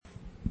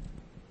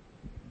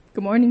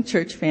Good morning,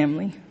 church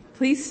family.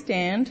 Please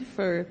stand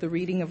for the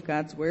reading of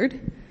God's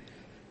Word.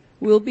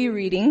 We'll be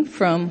reading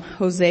from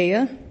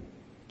Hosea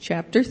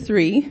chapter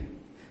 3,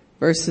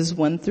 verses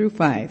 1 through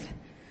 5.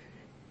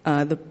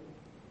 If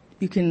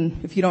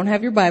you don't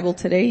have your Bible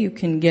today, you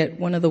can get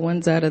one of the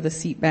ones out of the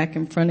seat back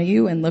in front of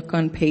you and look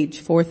on page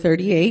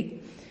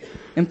 438.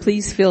 And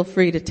please feel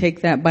free to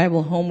take that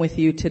Bible home with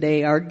you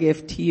today, our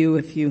gift to you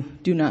if you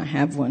do not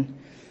have one.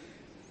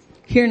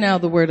 Hear now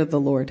the word of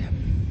the Lord.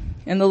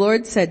 And the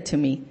Lord said to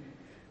me,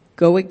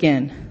 "Go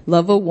again,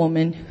 love a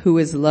woman who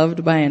is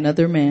loved by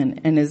another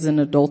man and is an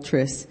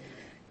adulteress,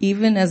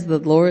 even as the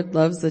Lord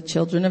loves the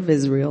children of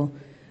Israel,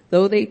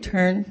 though they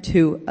turn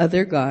to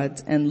other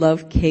gods and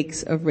love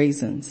cakes of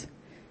raisins."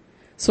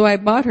 So I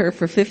bought her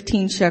for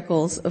 15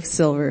 shekels of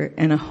silver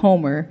and a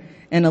homer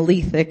and a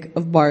lethek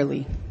of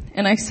barley.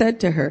 And I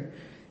said to her,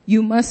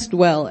 "You must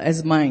dwell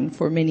as mine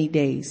for many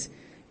days.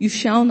 You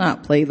shall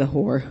not play the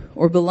whore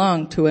or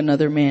belong to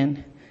another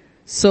man.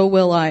 So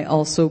will I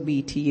also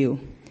be to you.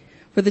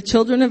 For the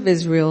children of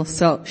Israel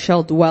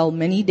shall dwell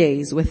many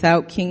days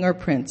without king or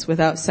prince,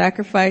 without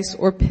sacrifice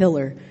or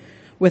pillar,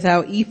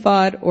 without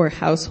ephod or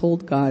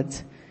household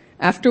gods.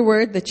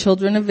 Afterward, the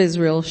children of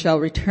Israel shall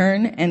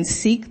return and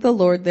seek the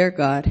Lord their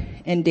God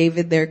and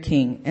David their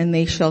king, and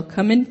they shall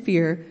come in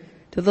fear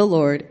to the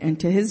Lord and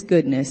to his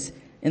goodness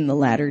in the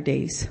latter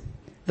days."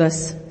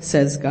 Thus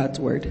says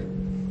God's word.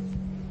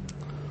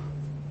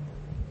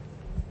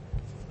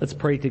 Let's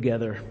pray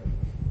together.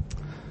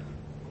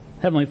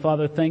 Heavenly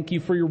Father, thank you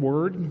for your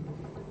word.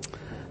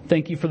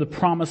 Thank you for the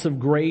promise of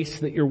grace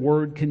that your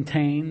word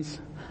contains.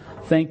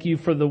 Thank you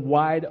for the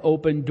wide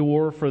open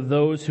door for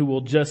those who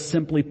will just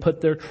simply put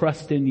their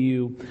trust in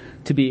you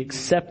to be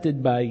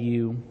accepted by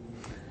you.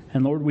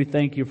 And Lord, we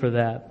thank you for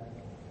that.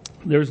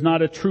 There's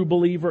not a true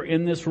believer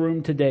in this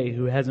room today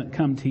who hasn't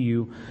come to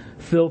you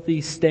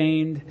filthy,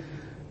 stained,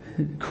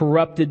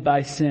 corrupted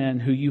by sin,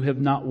 who you have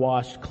not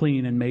washed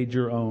clean and made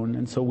your own.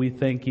 And so we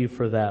thank you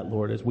for that,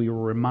 Lord, as we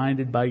were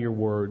reminded by your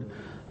word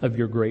of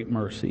your great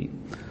mercy.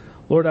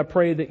 Lord, I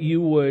pray that you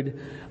would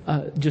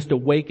just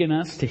awaken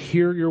us to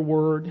hear your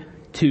word,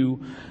 to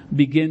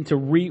begin to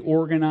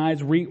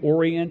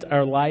reorient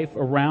our life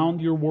around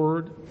your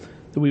word,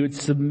 that we would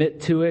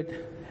submit to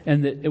it,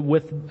 and that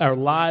with our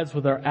lives,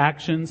 with our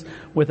actions,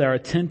 with our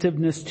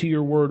attentiveness to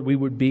your word, we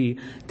would be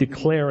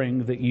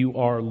declaring that you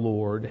are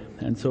Lord.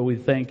 And so we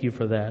thank you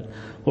for that.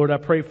 Lord, I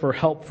pray for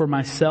help for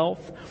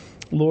myself.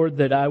 Lord,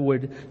 that I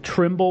would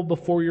tremble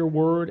before your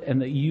word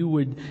and that you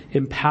would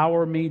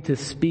empower me to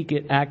speak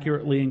it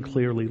accurately and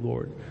clearly,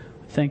 Lord.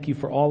 Thank you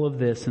for all of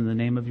this in the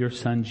name of your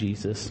Son,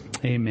 Jesus.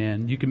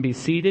 Amen. You can be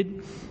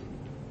seated.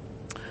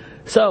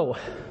 So,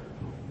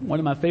 one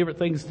of my favorite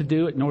things to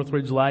do at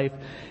Northridge Life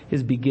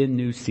is begin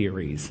new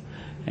series.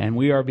 And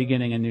we are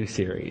beginning a new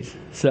series.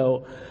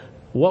 So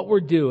what we're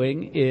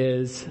doing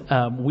is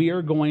we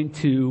are going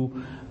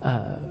to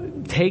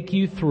take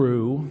you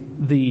through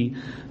the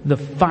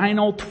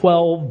final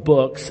 12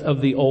 books of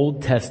the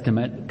Old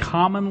Testament,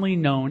 commonly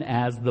known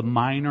as the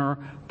Minor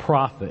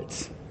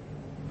Prophets.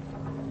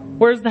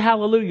 Where's the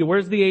hallelujah?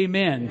 Where's the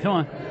amen?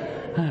 Come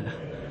on.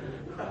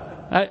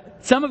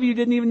 Some of you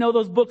didn't even know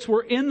those books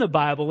were in the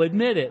Bible,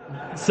 admit it.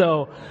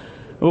 So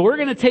we're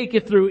going to take you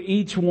through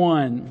each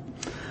one.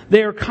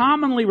 They are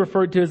commonly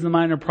referred to as the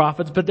minor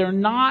prophets, but they're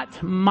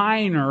not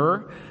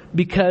minor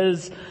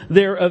because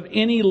they're of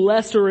any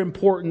lesser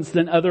importance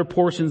than other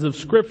portions of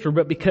Scripture,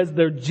 but because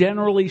they're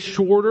generally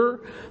shorter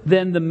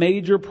than the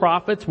major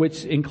prophets,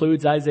 which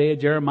includes Isaiah,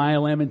 Jeremiah,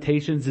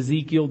 Lamentations,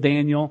 Ezekiel,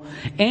 Daniel.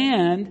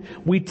 And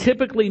we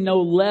typically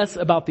know less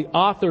about the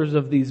authors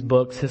of these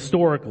books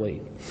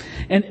historically.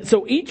 And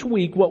so each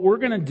week what we're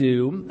going to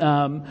do,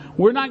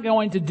 we're not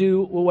going to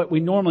do what we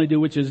normally do,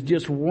 which is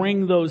just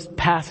wring those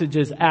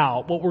passages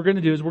out. What we're going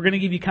to do is we're going to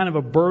give you kind of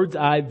a bird's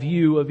eye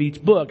view of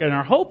each book. And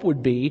our hope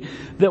would be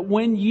that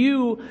when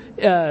you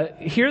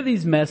hear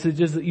these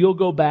messages, that you'll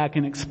go back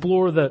and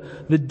explore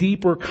the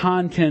deeper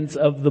contents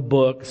of the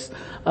books,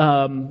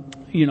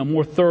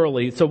 more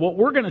thoroughly. So what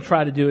we're going to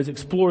try to do is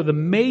explore the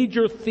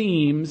major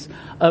themes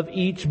of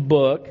each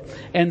book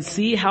and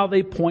see how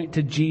they point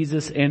to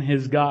Jesus and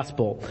his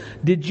gospel.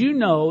 Did you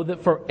know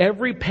that for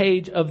every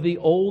page of the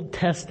Old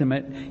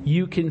Testament,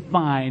 you can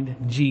find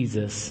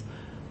Jesus?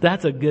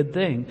 That's a good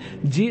thing.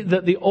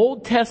 The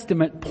Old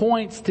Testament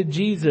points to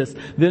Jesus.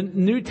 The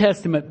New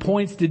Testament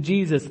points to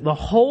Jesus. The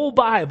whole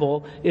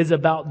Bible is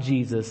about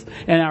Jesus.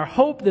 And our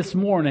hope this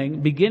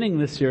morning, beginning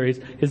this series,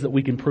 is that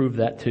we can prove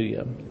that to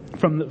you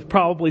from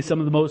probably some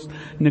of the most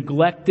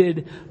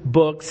neglected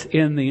books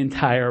in the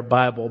entire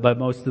Bible by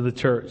most of the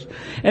church.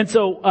 And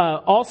so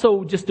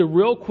also just a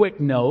real quick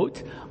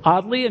note,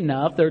 oddly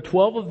enough, there are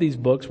 12 of these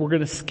books. We're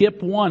going to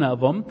skip one of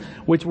them,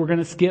 which we're going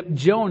to skip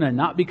Jonah,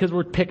 not because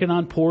we're picking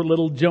on poor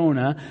little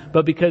Jonah,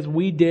 but because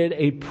we did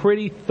a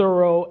pretty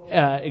thorough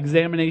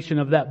examination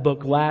of that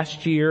book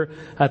last year.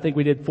 I think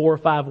we did 4 or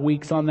 5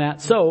 weeks on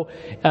that. So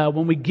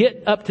when we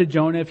get up to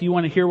Jonah, if you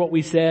want to hear what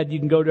we said, you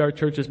can go to our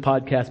church's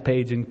podcast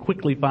page and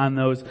quickly find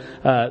those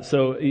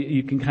so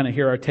you can kind of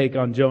hear our take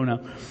on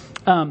Jonah.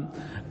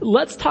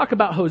 Let's talk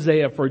about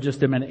Hosea for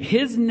just a minute.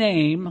 His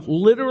name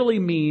literally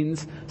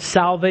means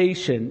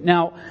salvation.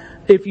 Now,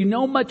 if you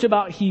know much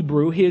about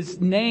Hebrew,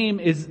 his name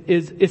is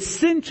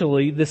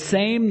essentially the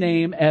same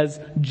name as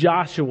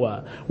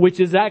Joshua, which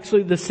is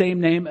actually the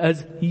same name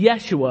as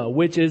Yeshua,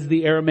 which is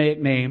the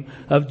Aramaic name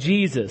of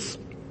Jesus.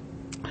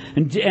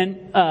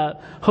 And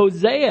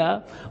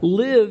Hosea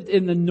lived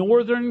in the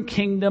northern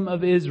kingdom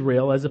of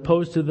Israel as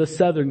opposed to the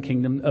southern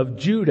kingdom of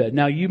Judah.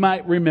 Now you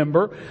might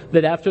remember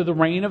that after the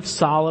reign of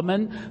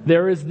Solomon,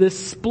 there is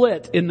this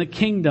split in the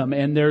kingdom,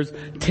 and there's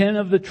 10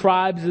 of the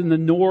tribes in the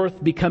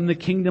north become the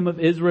kingdom of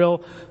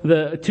Israel.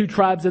 The 2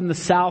 tribes in the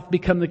south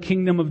become the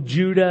kingdom of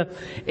Judah.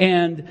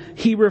 And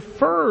he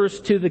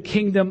refers to the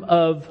kingdom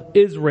of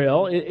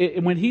Israel.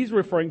 When he's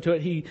referring to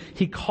it,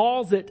 he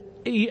calls it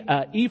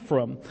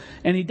Ephraim,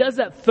 and he does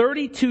that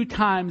 32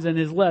 times in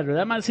his letter.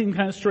 That might seem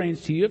kind of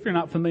strange to you if you're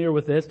not familiar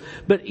with this,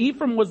 but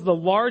Ephraim was the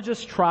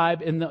largest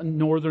tribe in the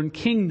northern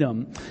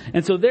kingdom.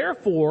 And so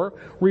therefore,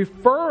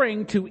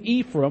 referring to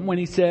Ephraim, when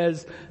he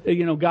says,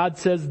 God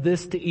says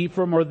this to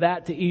Ephraim or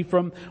that to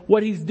Ephraim,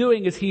 what he's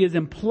doing is he is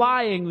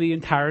implying the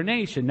entire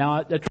nation. Now,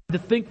 I tried to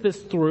think this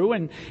through,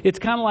 and it's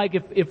kind of like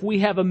if we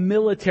have a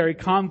military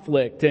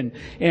conflict and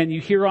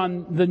you hear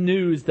on the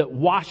news that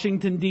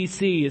Washington,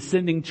 D.C. is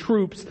sending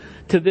troops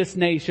to this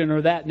nation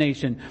or that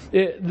nation.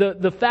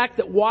 The fact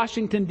that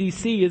Washington,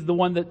 D.C. is the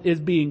one that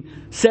is being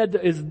said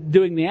is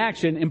doing the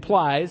action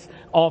implies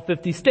all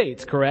 50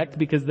 states, correct?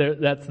 Because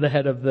that's the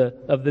head of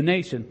the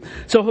nation.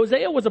 So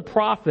Hosea was a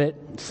prophet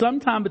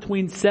sometime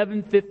between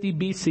 750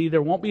 BC.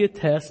 There won't be a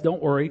test,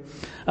 don't worry.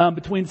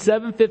 Between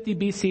 750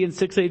 BC and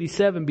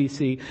 687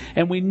 BC.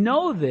 And we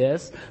know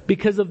this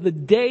because of the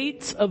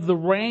dates of the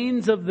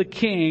reigns of the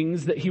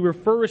kings that he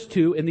refers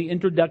to in the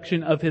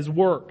introduction of his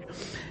work.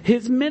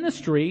 His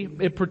ministry,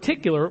 in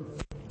particular,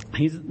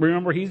 he's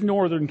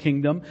northern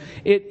kingdom.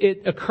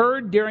 It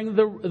occurred during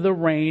the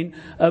reign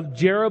of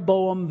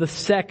Jeroboam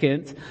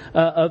II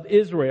of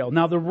Israel.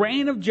 Now, the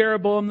reign of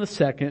Jeroboam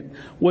II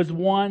was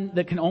one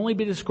that can only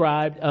be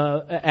described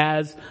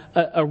as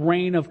a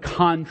reign of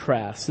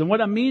contrasts. And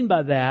what I mean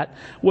by that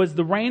was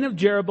the reign of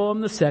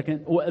Jeroboam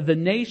II, the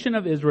nation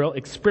of Israel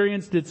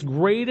experienced its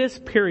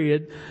greatest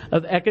period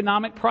of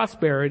economic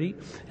prosperity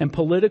and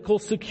political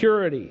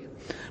security.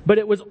 But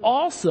it was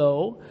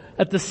also,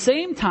 at the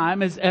same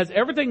time, as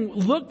everything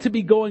looked to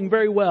be going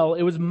very well,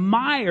 it was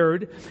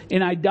mired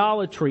in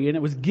idolatry, and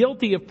it was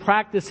guilty of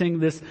practicing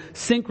this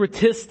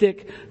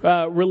syncretistic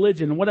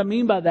religion. And what I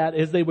mean by that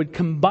is they would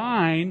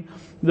combine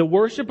the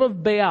worship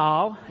of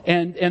Baal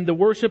and the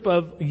worship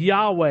of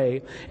Yahweh.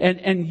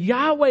 And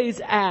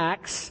Yahweh's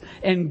acts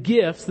and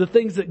gifts, the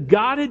things that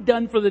God had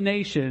done for the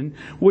nation,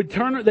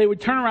 they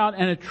would turn around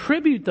and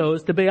attribute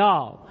those to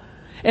Baal.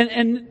 And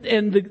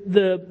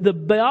the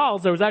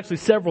Baals, there was actually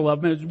several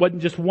of them. It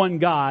wasn't just one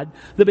god.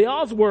 The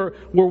Baals were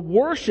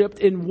worshipped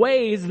in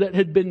ways that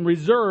had been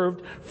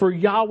reserved for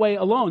Yahweh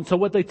alone. So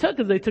what they took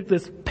is they took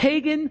this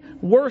pagan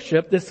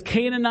worship, this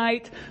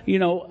Canaanite,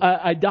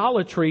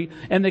 idolatry,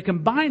 and they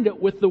combined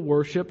it with the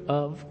worship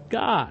of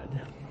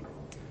God.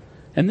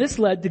 And this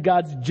led to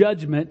God's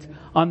judgment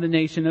on the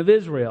nation of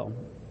Israel.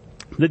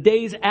 The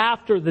days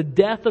after the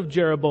death of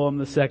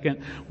Jeroboam II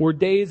were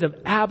days of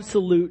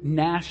absolute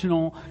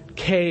national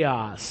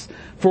chaos.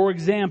 For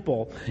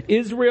example,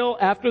 Israel,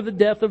 after the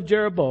death of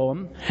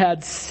Jeroboam,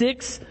 had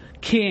 6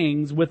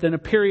 kings within a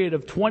period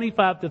of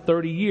 25 to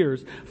 30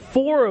 years.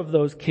 4 of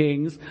those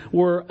kings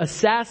were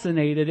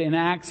assassinated in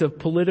acts of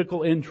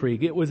political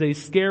intrigue. It was a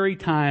scary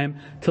time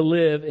to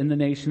live in the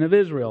nation of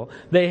Israel.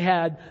 They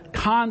had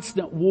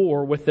constant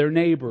war with their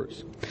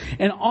neighbors.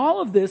 And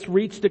all of this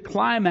reached a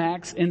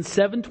climax in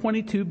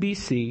 722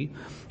 BC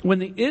when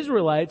the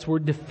Israelites were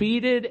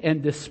defeated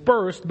and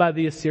dispersed by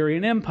the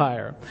Assyrian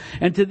Empire.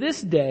 And to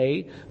this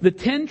day, the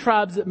 10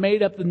 tribes that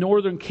made up the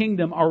northern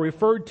kingdom are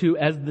referred to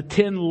as the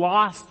 10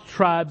 lost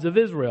tribes of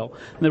Israel.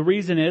 And the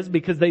reason is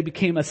because they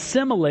became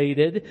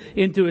assimilated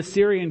into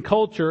Assyrian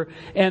culture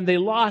and they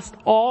lost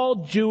all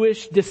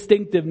Jewish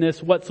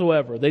distinctiveness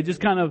whatsoever. They just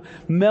kind of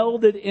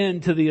melded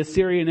into the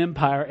Assyrian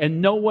Empire,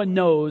 and no one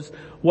knows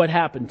what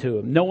happened to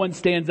them. No one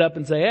stands up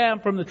and say, hey,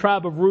 I'm from the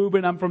tribe of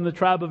Reuben, I'm from the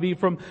tribe of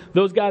Ephraim.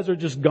 Those guys are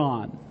just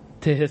gone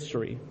to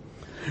history.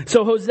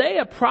 So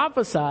Hosea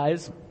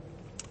prophesies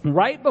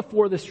right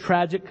before this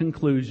tragic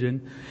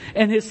conclusion,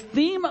 and his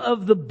theme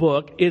of the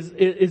book is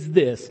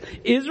this: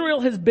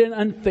 Israel has been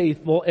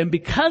unfaithful, and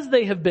because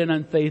they have been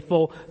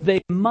unfaithful,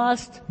 they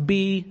must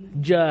be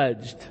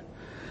judged.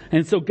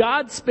 And so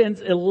God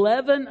spends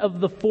 11 of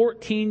the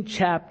 14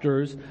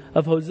 chapters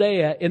of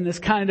Hosea in this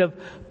kind of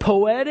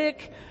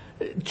poetic,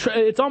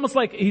 it's almost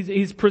like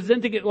he's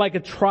presenting it like a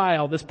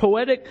trial, this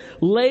poetic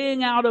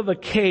laying out of a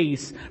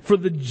case for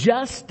the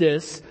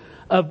justice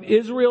of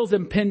Israel's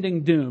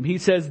impending doom. He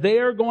says they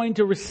are going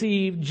to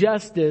receive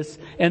justice,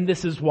 and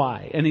this is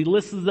why. And he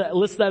lists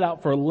that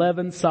out for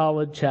 11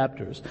 solid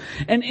chapters.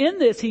 And in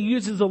this, he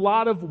uses a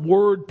lot of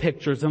word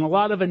pictures and a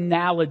lot of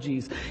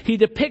analogies. He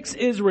depicts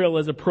Israel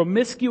as a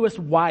promiscuous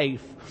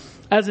wife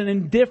as an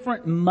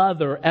indifferent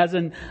mother, as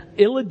an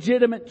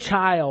illegitimate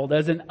child,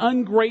 as an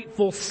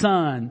ungrateful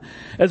son,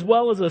 as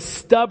well as a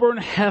stubborn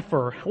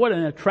heifer. What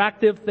an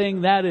attractive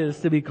thing that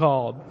is to be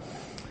called.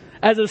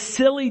 As a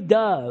silly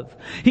dove.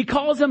 He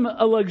calls him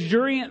a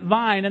luxuriant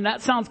vine, and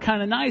that sounds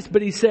kind of nice,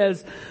 but he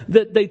says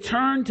that they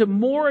turn to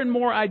more and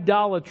more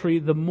idolatry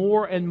the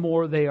more and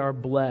more they are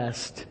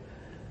blessed.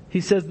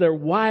 He says they're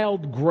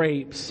wild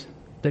grapes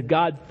that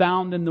God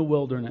found in the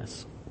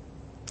wilderness.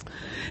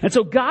 And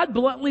so God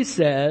bluntly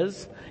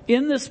says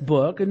in this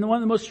book, in one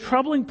of the most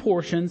troubling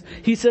portions,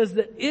 he says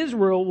that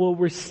Israel will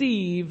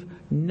receive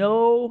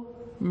no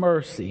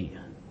mercy.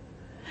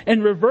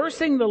 And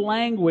reversing the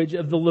language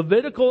of the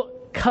Levitical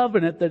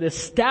covenant that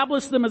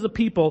established them as a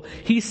people,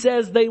 he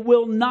says they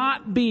will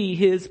not be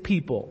his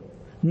people.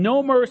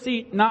 No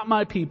mercy, not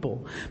my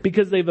people.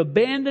 Because they've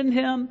abandoned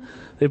him,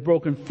 they've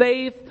broken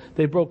faith,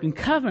 they've broken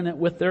covenant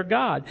with their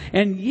God.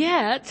 And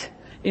yet,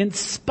 in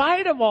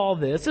spite of all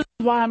this is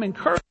why I'm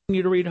encouraging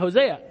you to read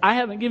Hosea. I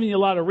haven't given you a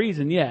lot of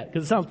reason yet,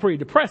 because it sounds pretty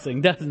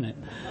depressing, doesn't it?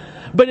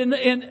 But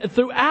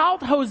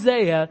throughout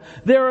Hosea,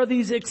 there are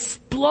these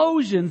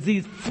explosions,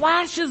 these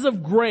flashes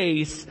of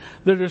grace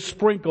that are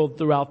sprinkled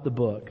throughout the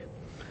book.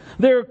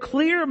 There are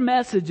clear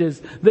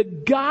messages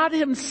that God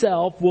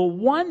himself will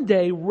one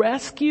day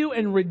rescue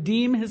and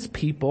redeem his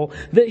people,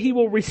 that he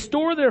will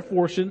restore their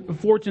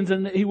fortunes,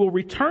 and that he will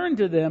return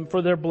to them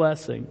for their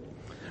blessing.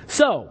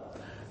 So,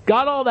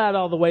 got all that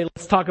out of the way,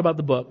 let's talk about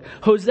the book.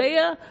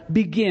 Hosea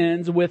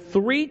begins with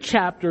 3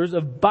 chapters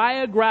of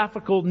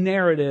biographical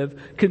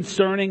narrative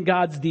concerning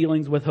God's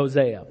dealings with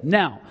Hosea.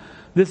 Now,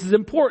 this is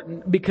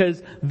important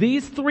because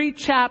these 3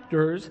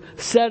 chapters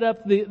set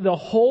up the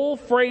whole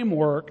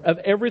framework of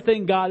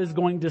everything God is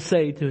going to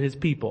say to his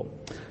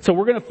people. So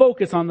we're going to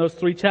focus on those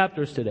 3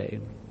 chapters today.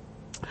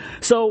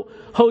 So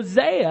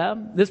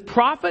Hosea, this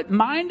prophet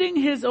minding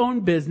his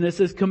own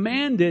business, is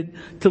commanded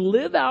to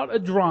live out a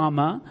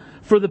drama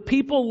for the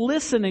people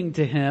listening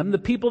to him, the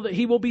people that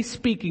he will be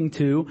speaking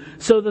to,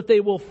 so that they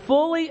will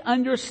fully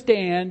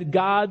understand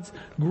God's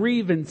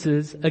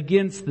grievances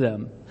against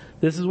them.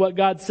 This is what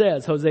God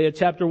says. Hosea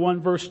chapter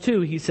 1 verse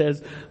 2, he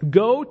says,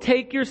 "Go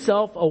take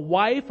yourself a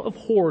wife of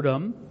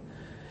whoredom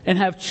and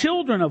have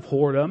children of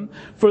whoredom,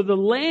 for the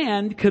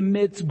land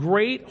commits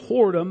great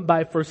whoredom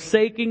by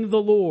forsaking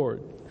the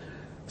Lord."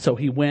 So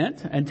he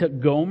went and took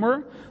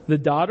Gomer, the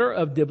daughter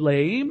of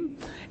Diblaim,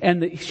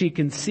 and she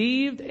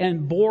conceived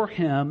and bore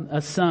him a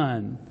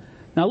son.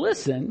 Now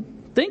listen,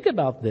 think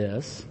about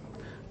this.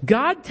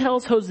 God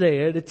tells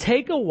Hosea to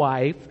take a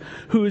wife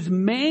whose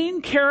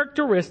main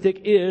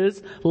characteristic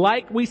is,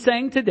 like we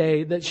sang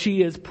today, that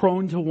she is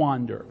prone to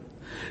wander.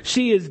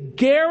 She is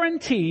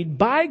guaranteed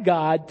by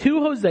God to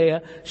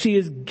Hosea, she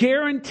is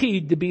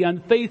guaranteed to be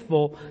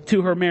unfaithful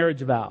to her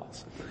marriage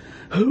vows.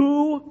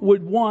 Who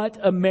would want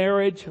a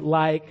marriage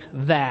like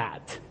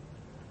that?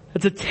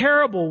 It's a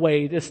terrible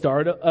way to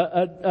start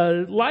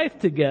a life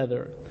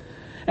together.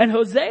 And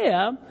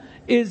Hosea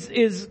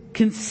is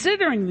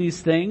considering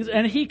these things,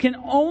 and he can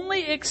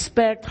only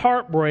expect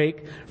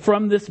heartbreak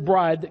from this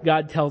bride that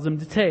God tells him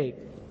to take.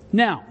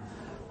 Now,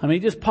 let me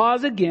just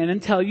pause again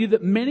and tell you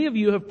that many of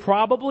you have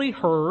probably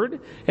heard,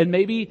 and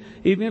maybe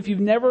even if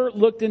you've never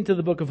looked into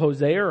the book of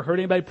Hosea or heard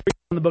anybody preach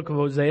on the book of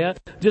Hosea,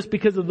 just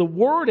because of the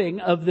wording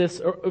of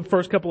this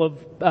first couple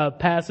of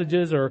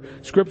passages or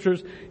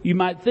scriptures, you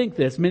might think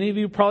this. Many of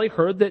you probably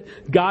heard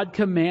that God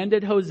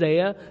commanded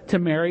Hosea to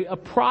marry a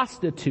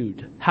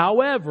prostitute.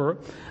 However,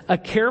 a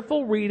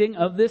careful reading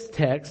of this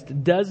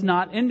text does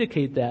not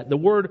indicate that. The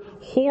word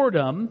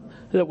whoredom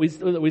that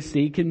we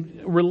see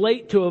can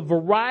relate to a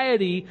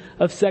variety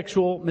of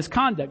sexual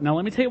misconduct. Now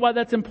let me tell you why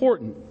that's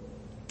important.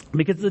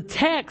 Because the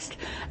text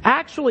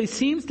actually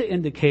seems to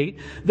indicate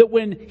that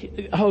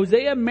when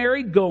Hosea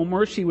married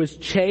Gomer, she was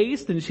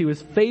chaste and she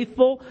was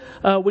faithful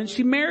when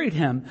she married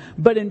him.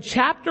 But in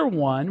chapter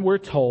 1, we're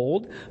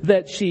told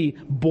that she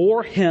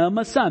bore him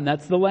a son.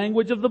 That's the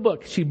language of the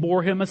book. She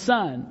bore him a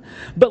son.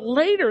 But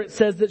later it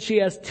says that she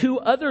has 2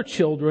 other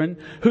children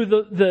who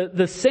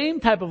the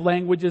same type of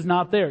language is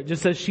not there. It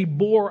just says she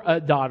bore a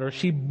daughter.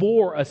 She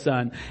bore a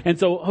son. And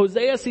so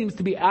Hosea seems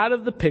to be out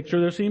of the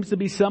picture. There seems to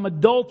be some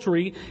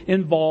adultery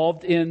involved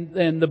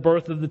in the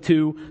birth of the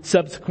 2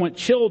 subsequent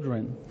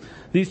children.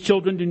 These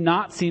children do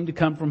not seem to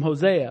come from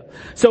Hosea.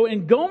 So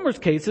in Gomer's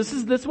case, this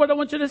is what I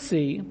want you to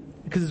see,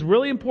 because it's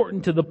really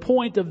important to the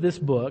point of this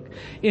book.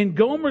 In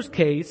Gomer's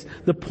case,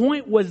 the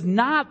point was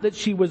not that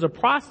she was a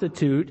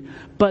prostitute,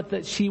 but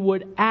that she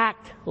would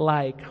act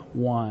like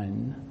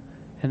one.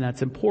 And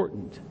that's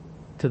important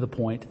to the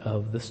point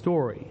of the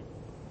story.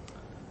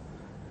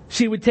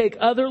 She would take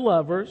other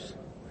lovers,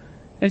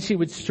 and she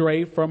would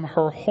stray from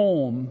her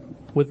home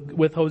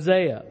with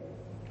Hosea.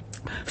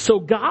 So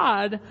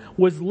God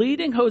was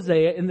leading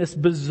Hosea in this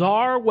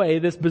bizarre way,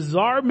 this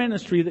bizarre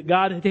ministry that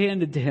God had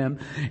handed to him,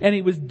 and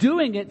he was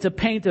doing it to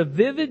paint a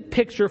vivid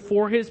picture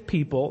for his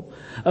people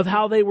of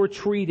how they were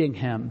treating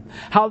him,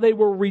 how they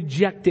were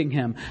rejecting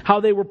him, how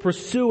they were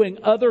pursuing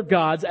other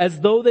gods as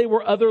though they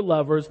were other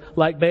lovers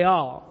like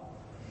Baal.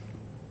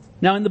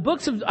 Now in the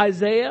books of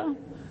Isaiah,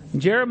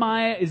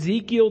 Jeremiah,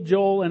 Ezekiel,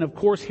 Joel, and of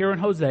course here in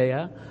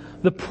Hosea,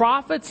 the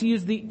prophets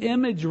use the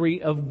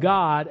imagery of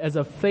God as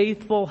a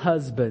faithful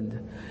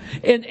husband.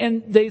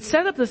 And they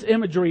set up this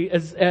imagery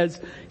as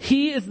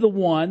he is the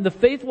one, the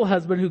faithful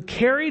husband who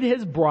carried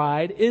his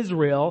bride,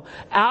 Israel,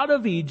 out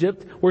of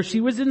Egypt where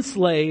she was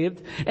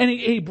enslaved. And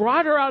he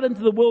brought her out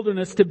into the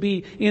wilderness to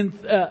be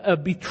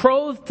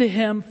betrothed to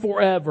him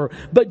forever.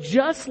 But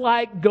just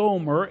like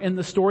Gomer in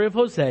the story of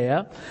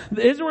Hosea,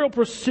 Israel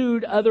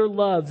pursued other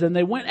loves and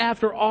they went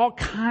after all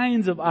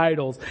kinds of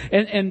idols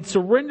and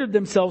surrendered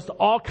themselves to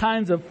all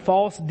kinds of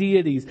false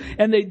deities.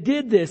 And they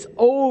did this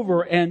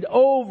over and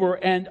over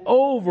and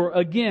over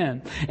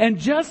again. And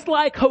just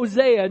like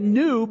Hosea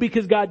knew,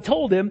 because God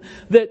told him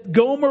that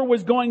Gomer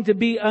was going to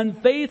be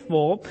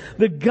unfaithful,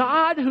 the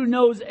God who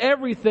knows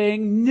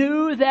everything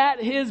knew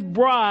that his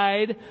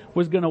bride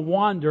was going to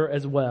wander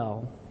as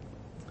well.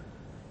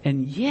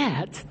 And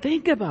yet,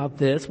 think about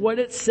this, what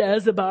it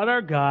says about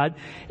our God,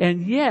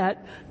 and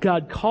yet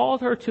God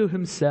called her to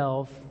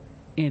himself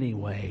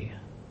anyway.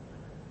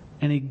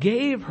 And he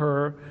gave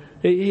her,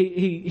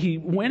 he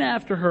went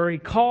after her, he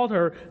called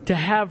her to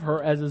have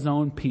her as his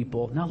own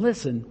people. Now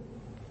listen,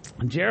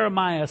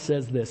 Jeremiah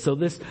says this. So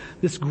this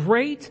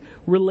great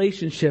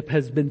relationship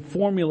has been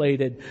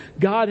formulated.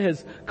 God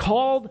has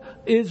called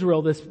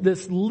Israel,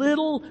 this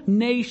little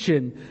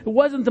nation. It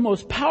wasn't the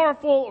most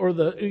powerful or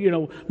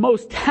the,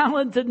 most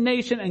talented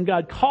nation, and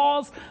God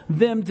calls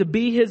them to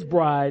be his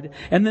bride.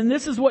 And then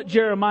this is what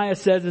Jeremiah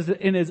says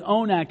in his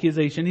own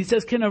accusation. He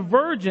says, "Can a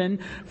virgin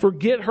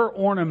forget her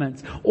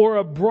ornaments, or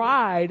a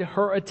bride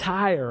her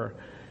attire?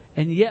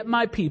 And yet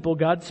my people,"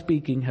 God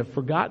speaking, "have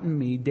forgotten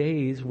me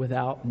days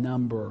without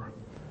number."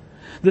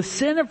 The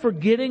sin of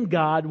forgetting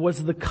God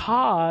was the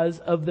cause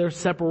of their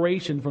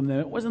separation from them.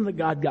 It wasn't that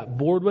God got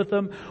bored with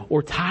them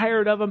or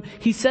tired of them.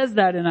 He says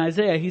that in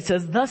Isaiah. He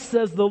says, "Thus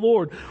says the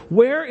Lord,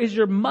 where is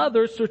your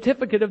mother's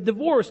certificate of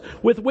divorce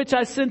with which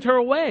I sent her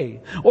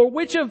away? Or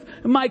which of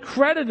my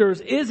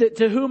creditors is it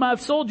to whom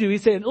I've sold you?"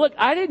 He's saying, look,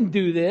 I didn't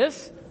do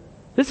this.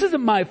 This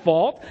isn't my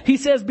fault. He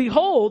says,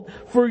 "Behold,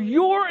 for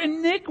your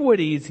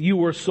iniquities you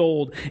were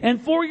sold, and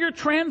for your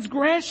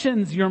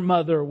transgressions your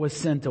mother was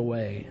sent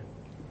away."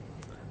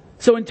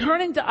 So in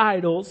turning to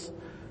idols,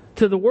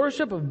 to the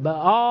worship of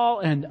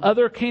Baal and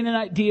other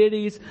Canaanite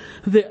deities,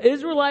 the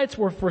Israelites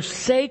were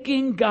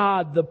forsaking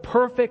God, the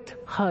perfect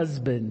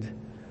husband,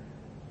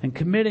 and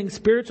committing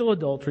spiritual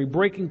adultery,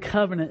 breaking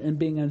covenant, and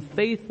being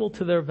unfaithful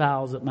to their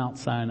vows at Mount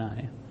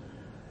Sinai.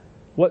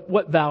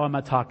 What vow am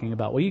I talking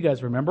about? Well, you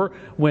guys remember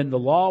when the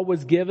law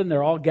was given,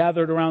 they're all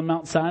gathered around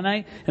Mount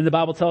Sinai, and the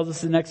Bible tells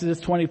us in Exodus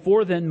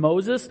 24, then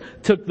Moses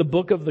took the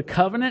book of the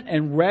covenant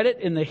and read it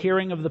in the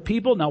hearing of the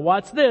people. Now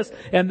watch this.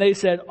 And they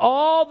said,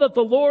 "All that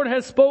the Lord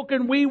has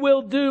spoken we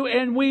will do,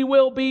 and we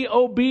will be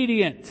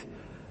obedient."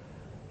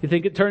 You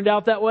think it turned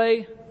out that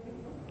way?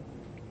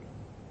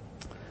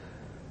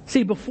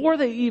 See, before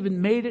they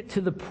even made it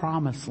to the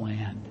promised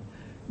land,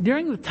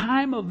 during the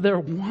time of their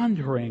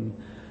wandering,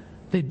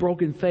 they'd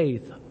broken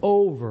faith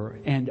over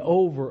and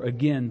over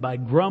again by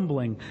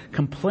grumbling,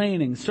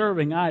 complaining,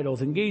 serving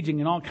idols, engaging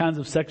in all kinds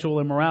of sexual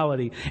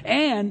immorality.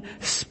 And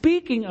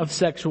speaking of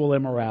sexual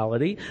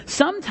immorality,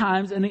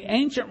 sometimes in the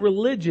ancient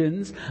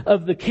religions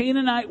of the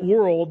Canaanite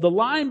world, the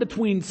line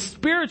between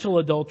spiritual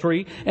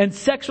adultery and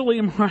sexual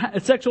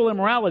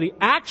immorality,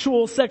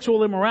 actual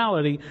sexual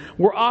immorality,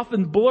 were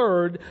often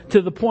blurred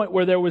to the point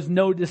where there was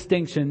no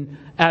distinction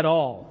at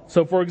all.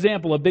 So for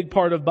example, a big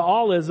part of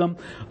Baalism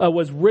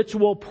was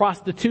ritual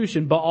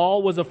prostitution.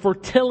 Baal was a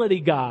fertility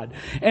god.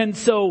 And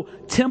so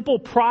temple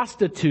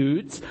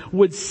prostitutes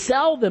would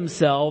sell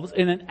themselves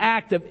in an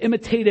act of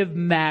imitative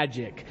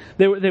magic.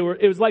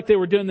 It was like they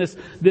were doing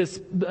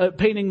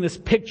painting this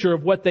picture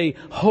of what they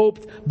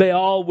hoped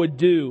Baal would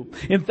do.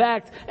 In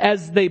fact,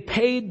 as they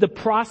paid the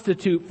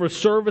prostitute for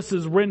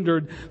services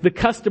rendered, the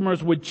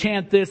customers would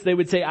chant this. They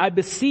would say, "I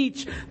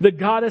beseech the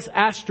goddess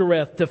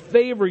Ashtoreth to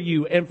favor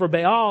you, and for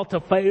Baal to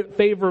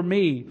favor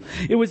me."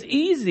 It was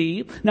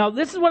easy. Now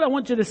this is what I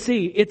want you to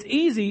see. It's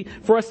easy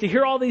for us to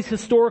hear all these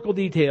historical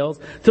details,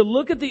 to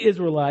look at the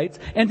Israelites,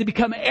 and to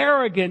become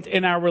arrogant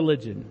in our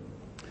religion.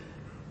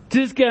 To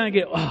just kind of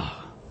get,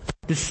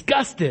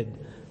 disgusted.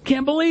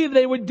 Can't believe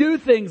they would do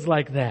things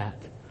like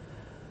that.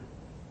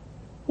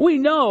 We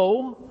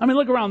know,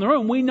 look around the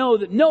room, we know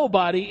that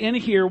nobody in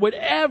here would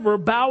ever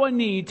bow a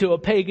knee to a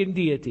pagan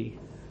deity.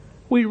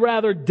 We'd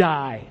rather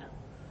die.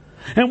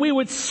 And we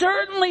would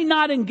certainly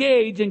not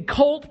engage in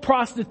cult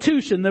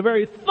prostitution. The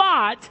very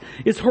thought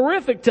is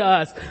horrific to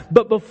us.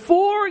 But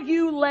before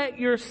you let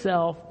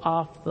yourself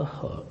off the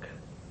hook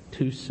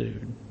too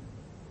soon,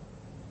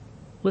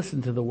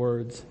 listen to the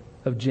words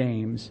of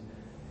James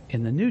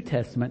in the New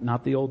Testament,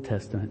 not the Old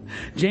Testament.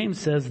 James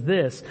says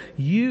this,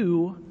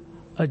 "You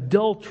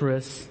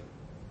adulterous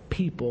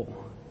people."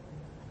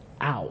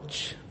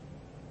 Ouch.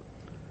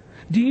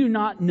 Do you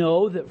not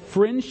know that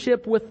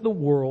friendship with the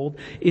world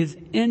is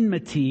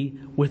enmity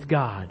with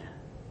God?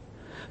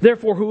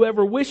 Therefore,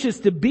 whoever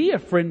wishes to be a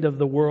friend of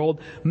the world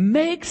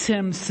makes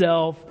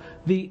himself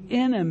the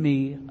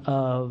enemy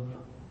of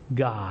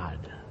God.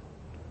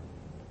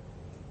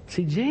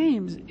 See,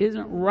 James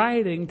isn't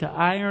writing to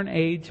Iron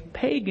Age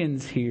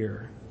pagans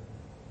here.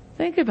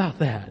 Think about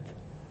that.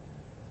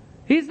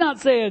 He's not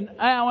saying,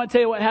 I want to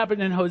tell you what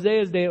happened in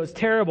Hosea's day. It was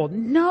terrible.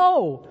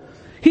 No.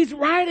 He's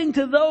writing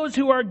to those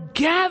who are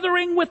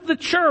gathering with the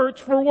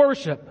church for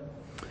worship.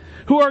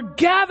 Who are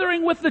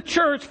gathering with the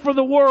church for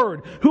the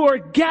word. Who are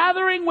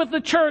gathering with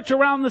the church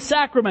around the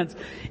sacraments.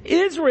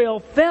 Israel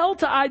fell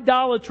to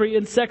idolatry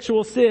and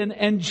sexual sin,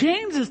 and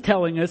James is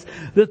telling us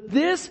that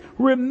this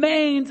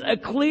remains a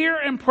clear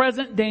and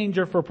present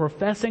danger for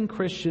professing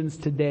Christians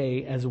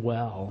today as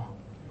well.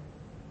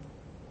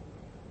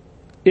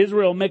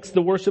 Israel mixed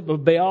the worship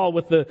of Baal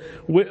with the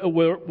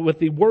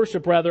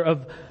worship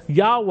of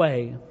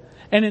Yahweh.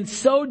 And in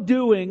so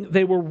doing,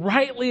 they were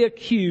rightly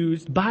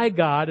accused by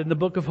God in the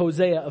book of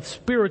Hosea of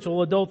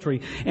spiritual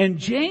adultery. And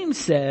James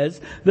says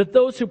that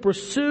those who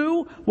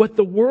pursue what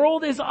the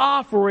world is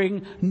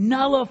offering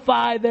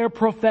nullify their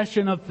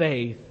profession of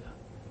faith.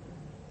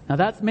 Now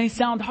that may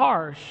sound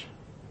harsh,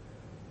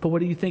 but what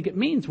do you think it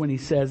means when he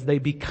says they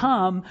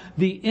become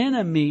the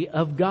enemy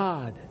of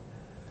God?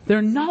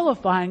 They're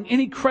nullifying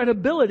any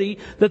credibility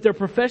that their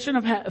profession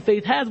of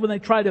faith has when they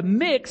try to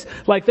mix,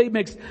 like they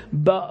mix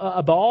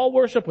Baal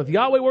worship with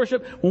Yahweh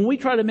worship. When we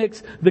try to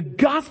mix the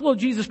gospel of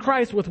Jesus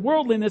Christ with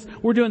worldliness,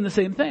 we're doing the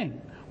same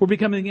thing. We're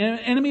becoming an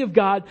enemy of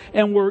God,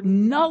 and we're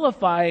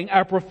nullifying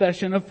our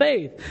profession of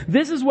faith.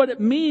 This is what it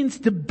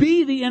means to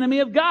be the enemy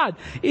of God.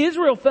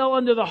 Israel fell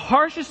under the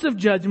harshest of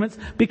judgments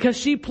because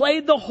she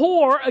played the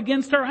whore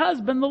against her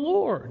husband, the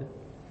Lord.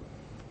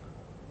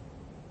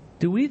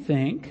 Do we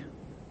think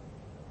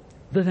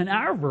that in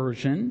our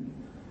version,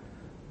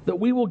 that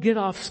we will get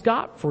off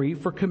scot-free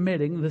for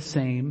committing the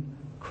same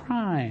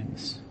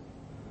crimes?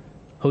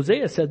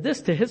 Hosea said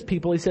this to his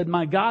people. He said,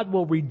 my God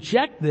will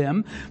reject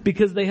them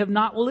because they have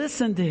not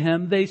listened to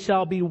him. They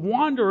shall be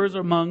wanderers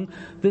among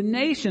the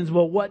nations.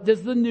 Well, what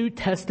does the New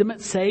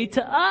Testament say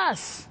to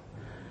us?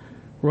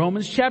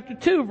 Romans chapter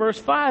 2 verse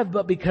 5,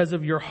 but because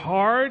of your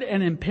hard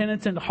and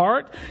impenitent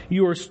heart,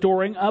 you are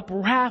storing up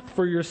wrath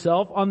for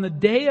yourself on the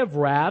day of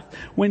wrath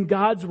when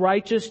God's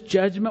righteous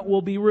judgment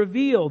will be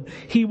revealed.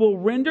 He will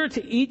render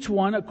to each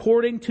one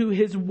according to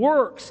his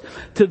works.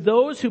 To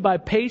those who by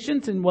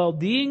patience and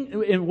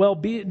well-doing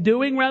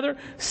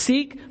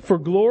seek for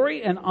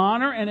glory and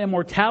honor and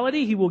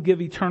immortality, he will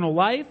give eternal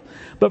life.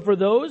 But for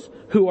those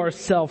who are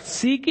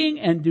self-seeking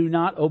and do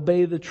not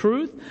obey the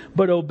truth,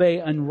 but obey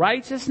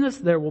unrighteousness,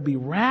 there will be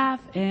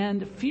wrath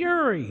and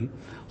fury.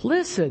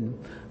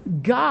 Listen,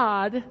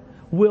 God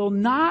will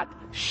not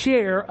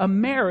share a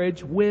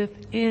marriage with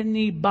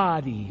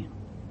anybody.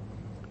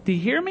 Do you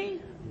hear me?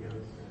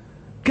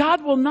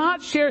 God will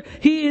not share.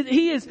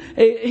 He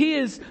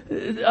is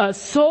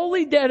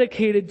solely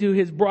dedicated to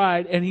his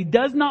bride, and he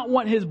does not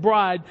want his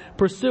bride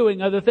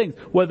pursuing other things,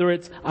 whether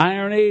it's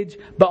Iron Age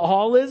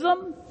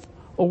Baalism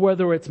or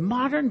whether it's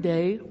modern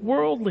day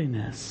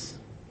worldliness.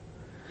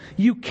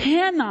 You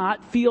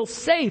cannot feel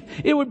safe.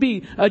 It would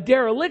be a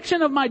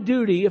dereliction of my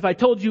duty if I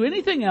told you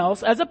anything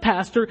else as a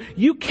pastor.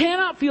 You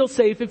cannot feel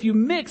safe if you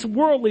mix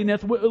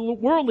worldliness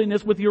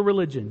with your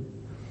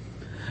religion.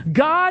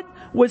 God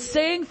was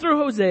saying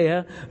through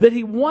Hosea that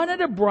he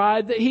wanted a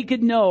bride that he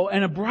could know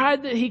and a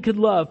bride that he could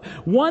love.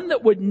 One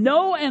that would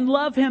know and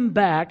love him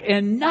back,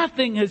 and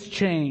nothing has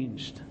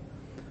changed.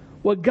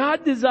 What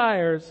God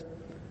desires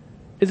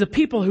is a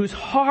people whose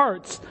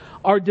hearts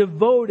are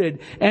devoted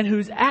and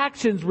whose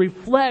actions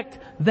reflect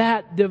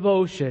that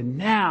devotion.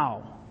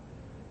 Now,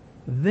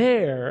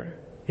 there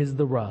is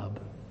the rub.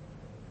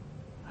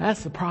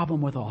 That's the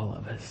problem with all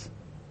of us.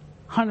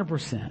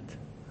 100%.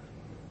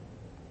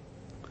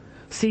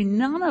 See,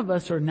 none of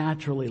us are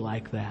naturally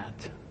like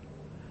that.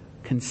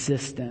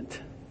 Consistent.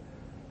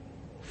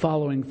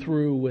 Following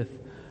through with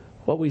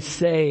what we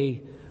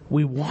say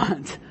we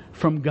want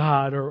from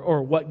God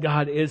or what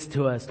God is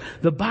to us.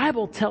 The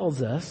Bible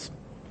tells us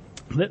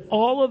that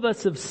all of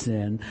us have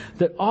sinned,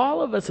 that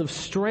all of us have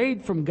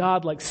strayed from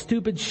God like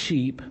stupid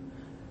sheep.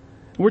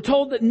 We're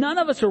told that none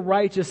of us are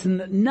righteous and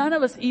that none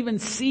of us even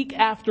seek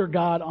after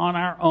God on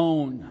our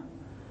own.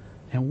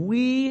 And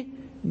we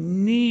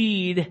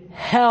need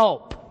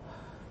help.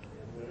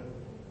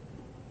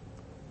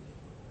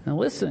 Now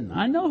listen,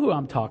 I know who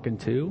I'm talking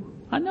to.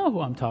 I'm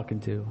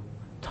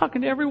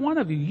talking to every one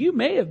of you. You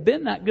may have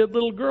been that good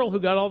little girl who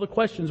got all the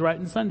questions right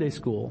in Sunday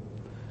school.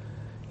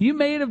 You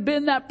may have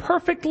been that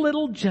perfect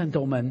little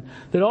gentleman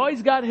that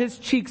always got his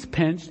cheeks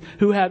pinched,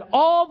 who had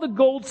all the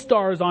gold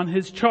stars on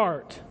his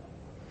chart.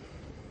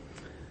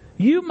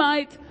 You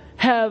might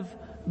have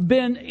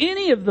been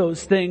any of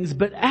those things,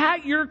 but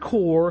at your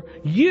core,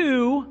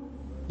 you,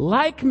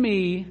 like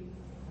me,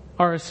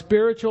 are a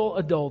spiritual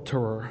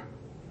adulterer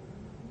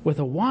with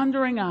a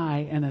wandering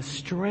eye and a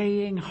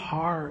straying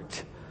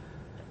heart.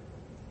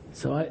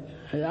 So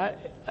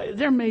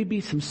there may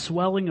be some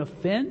swelling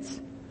offense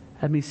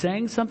at me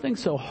saying something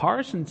so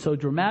harsh and so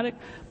dramatic,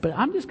 but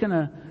I'm just going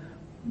to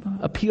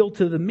appeal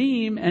to the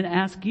meme and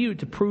ask you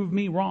to prove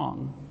me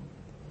wrong.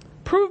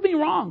 Prove me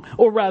wrong.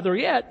 Or rather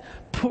yet,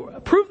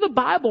 prove the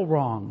Bible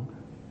wrong.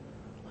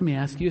 let me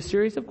ask you a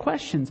series of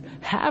questions.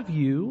 Have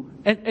you,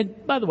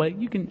 and by the way,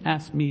 you can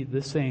ask me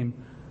the same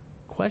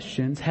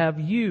questions.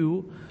 Have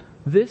you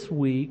this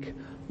week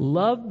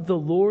loved the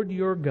Lord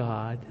your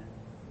God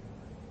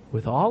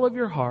with all of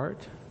your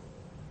heart,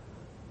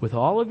 with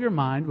all of your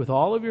mind, with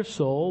all of your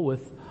soul,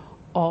 with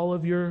all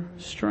of your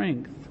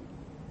strength?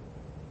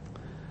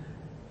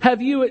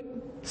 Have you at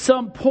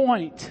some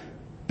point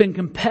been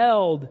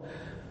compelled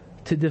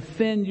to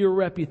defend your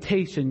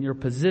reputation, your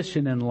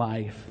position in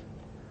life?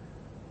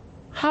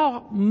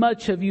 How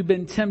much have you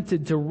been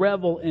tempted to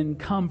revel in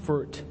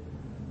comfort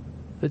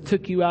that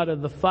took you out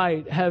of the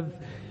fight? Have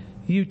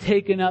you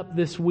taken up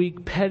this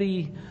week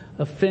petty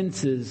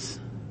offenses?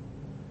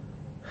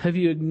 Have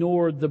you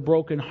ignored the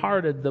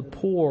brokenhearted, the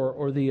poor,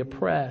 or the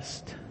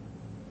oppressed?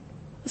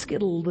 Let's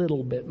get a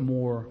little bit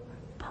more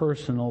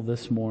personal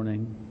this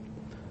morning.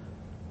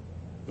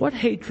 What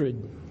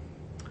hatred,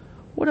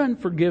 what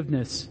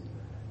unforgiveness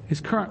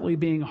is currently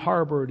being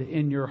harbored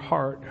in your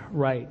heart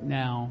right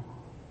now?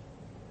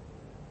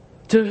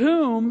 To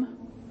whom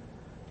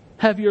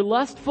have your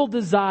lustful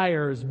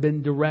desires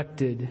been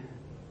directed?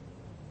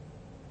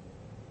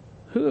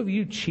 Who have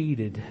you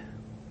cheated?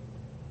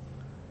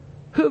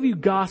 Who have you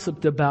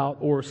gossiped about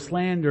or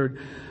slandered?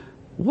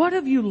 What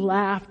have you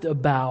laughed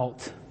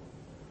about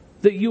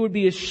that you would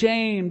be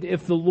ashamed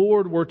if the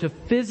Lord were to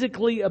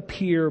physically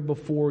appear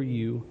before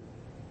you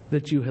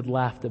that you had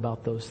laughed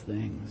about those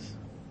things?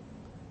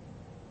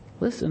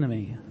 Listen to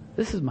me.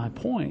 This is my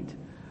point.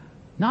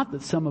 Not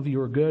that some of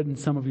you are good and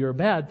some of you are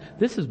bad.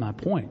 This is my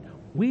point.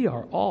 We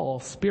are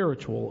all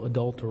spiritual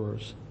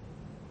adulterers.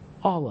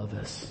 All of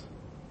us.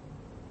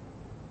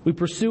 We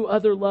pursue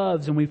other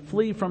loves and we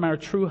flee from our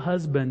true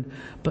husband.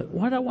 But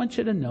what I want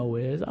you to know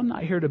is, I'm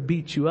not here to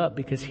beat you up,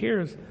 because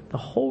here's the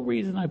whole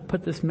reason I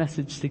put this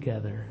message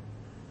together.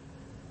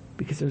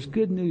 Because there's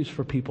good news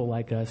for people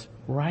like us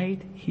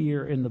right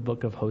here in the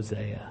book of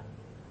Hosea.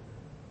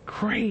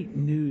 Great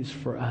news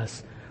for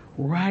us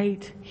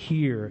right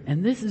here.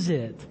 And this is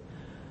it.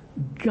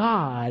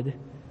 God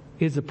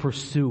is a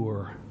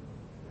pursuer.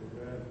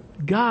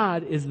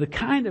 God is the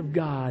kind of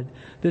God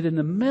that in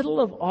the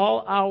middle of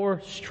all our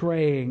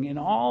straying and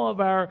all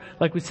of our,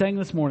 like we sang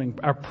this morning,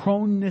 our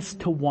proneness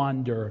to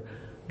wander,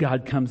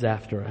 God comes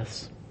after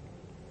us.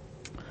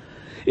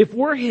 If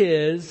we're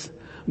His,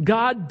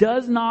 God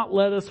does not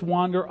let us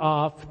wander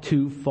off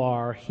too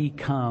far. He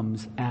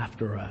comes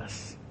after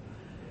us.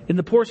 In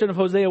the portion of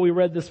Hosea we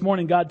read this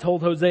morning, God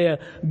told Hosea,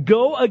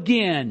 go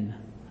again.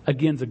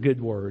 Again's a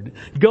good word.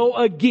 Go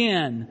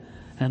again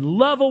and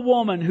love a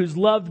woman who's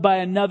loved by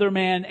another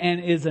man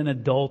and is an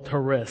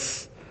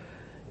adulteress.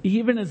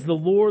 Even as the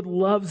Lord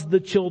loves the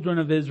children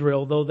of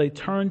Israel, though they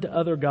turn to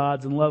other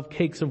gods and love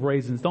cakes of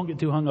raisins. Don't get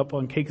too hung up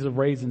on cakes of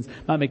raisins.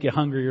 Might make you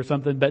hungry or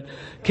something, but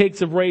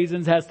cakes of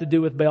raisins has to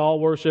do with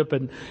Baal worship,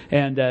 and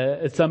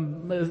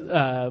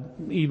some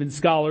even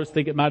scholars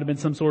think it might have been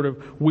some sort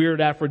of weird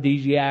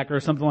aphrodisiac or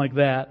something like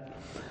that.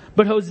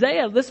 But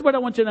Hosea, this is what I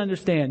want you to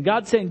understand.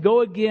 God's saying,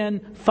 go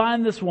again,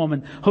 find this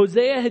woman.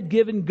 Hosea had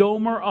given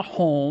Gomer a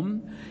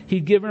home.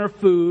 He'd given her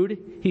food.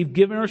 He'd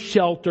given her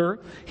shelter.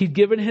 He'd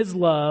given his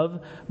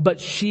love,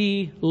 but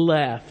she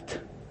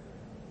left.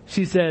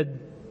 She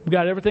said, I've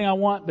got everything I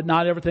want, but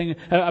not everything.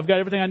 I've got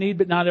everything I need,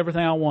 but not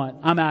everything I want.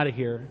 I'm out of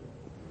here.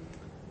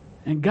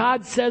 And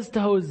God says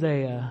to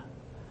Hosea,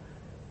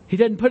 He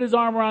doesn't put His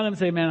arm around him and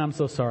say, man, I'm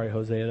so sorry,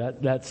 Hosea.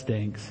 That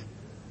stinks.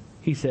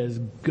 He says,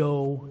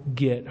 go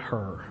get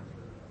her.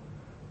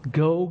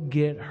 Go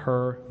get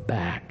her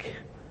back.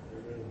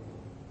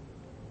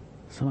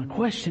 So my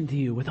question to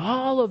you, with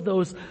all of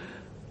those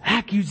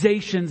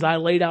accusations I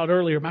laid out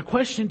earlier, my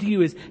question to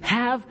you is,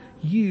 have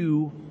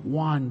you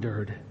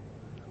wandered?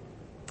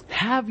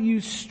 Have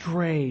you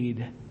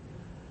strayed?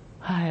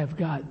 I have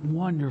got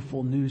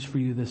wonderful news for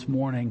you this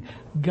morning.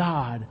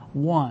 God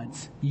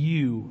wants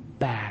you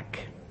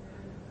back.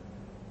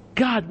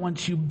 God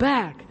wants you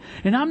back.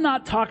 And I'm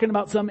not talking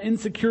about some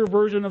insecure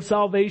version of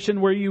salvation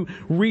where you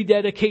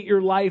rededicate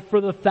your life for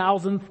the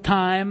 1,000th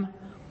time.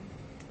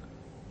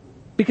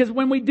 Because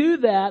when we do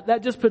that,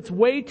 that just puts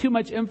way too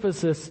much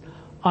emphasis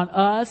on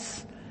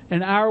us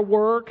and our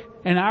work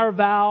and our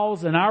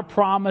vows and our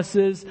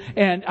promises.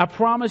 And I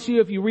promise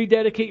you, if you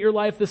rededicate your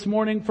life this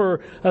morning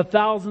for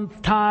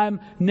 1,000th time,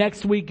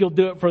 next week you'll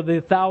do it for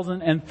the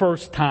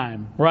 1,001st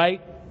time,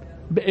 right?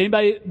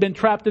 Anybody been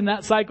trapped in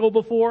that cycle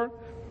before?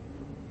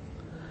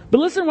 But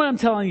listen to what I'm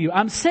telling you.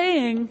 I'm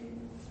saying,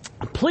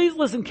 please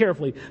listen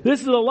carefully. This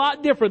is a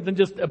lot different than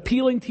just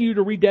appealing to you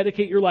to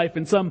rededicate your life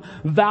in some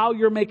vow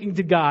you're making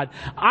to God.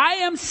 I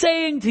am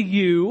saying to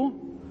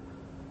you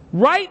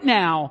right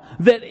now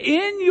that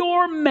in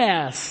your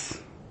mess,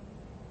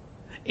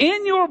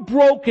 in your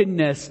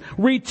brokenness,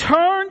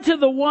 return to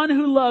the one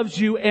who loves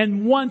you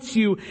and wants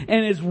you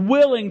and is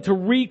willing to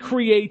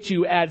recreate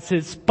you as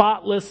His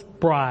spotless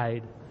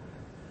bride.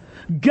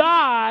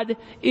 God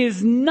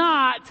is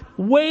not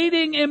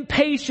waiting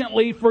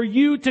impatiently for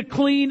you to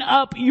clean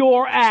up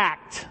your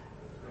act.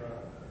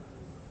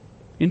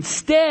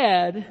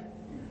 Instead,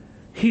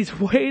 He's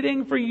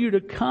waiting for you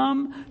to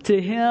come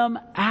to Him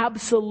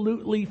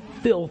absolutely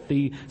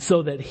filthy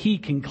so that He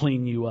can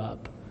clean you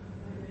up.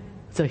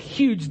 It's a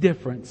huge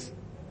difference.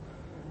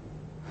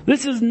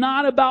 This is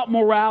not about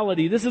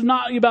morality. This is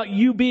not about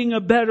you being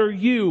a better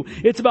you.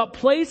 It's about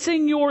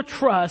placing your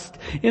trust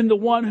in the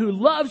one who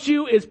loves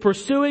you, is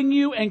pursuing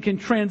you, and can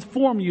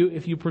transform you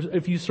if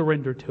you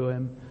surrender to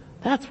Him.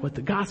 That's what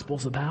the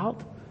gospel's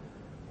about.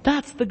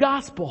 That's the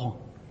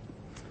gospel.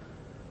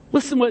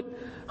 Listen what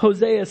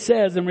Hosea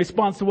says in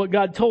response to what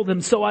God told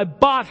him. So I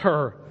bought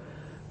her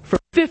for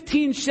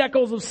 15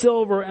 shekels of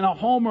silver and a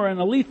homer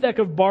and a lethek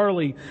of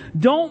barley.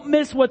 Don't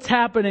miss what's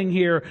happening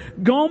here.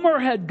 Gomer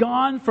had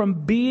gone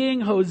from being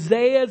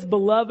Hosea's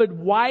beloved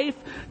wife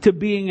to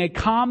being a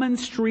common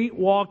street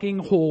walking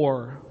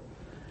whore.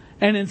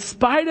 And in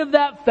spite of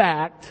that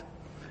fact,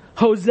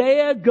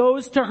 Hosea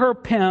goes to her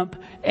pimp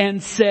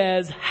and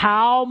says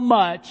how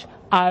much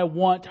I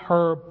want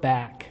her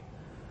back.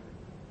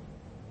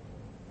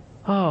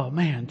 Oh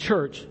man,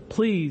 church,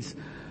 please,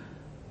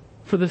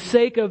 for the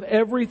sake of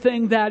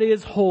everything that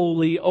is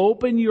holy,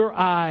 open your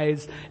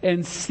eyes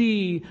and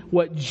see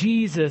what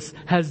Jesus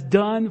has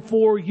done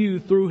for you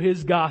through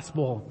His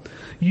gospel.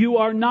 You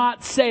are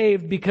not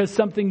saved because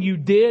something you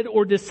did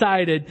or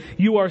decided.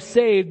 You are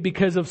saved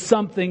because of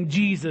something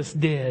Jesus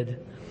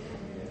did.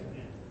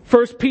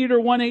 1 Peter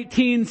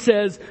 1:18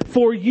 says,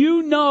 for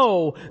you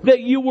know that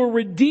you were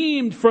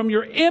redeemed from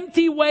your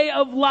empty way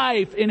of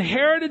life,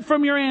 inherited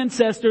from your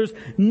ancestors,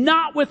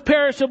 not with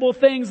perishable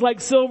things like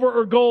silver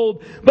or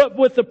gold, but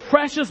with the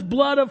precious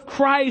blood of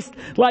Christ,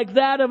 like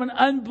that of an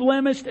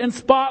unblemished and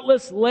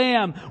spotless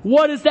lamb.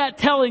 What is that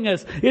telling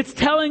us? It's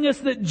telling us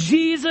that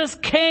Jesus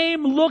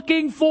came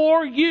looking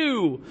for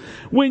you.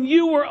 When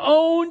you were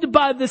owned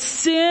by the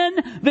sin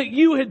that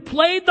you had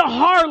played the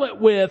harlot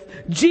with,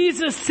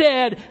 Jesus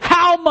said,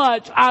 how much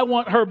I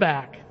want her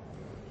back?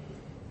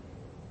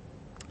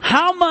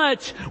 How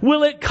much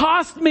will it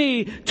cost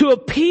me to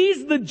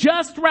appease the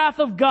just wrath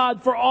of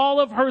God for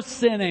all of her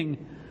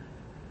sinning?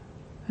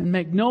 And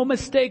make no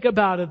mistake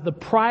about it, the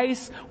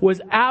price was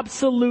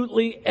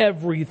absolutely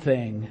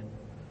everything.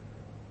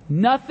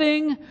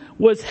 Nothing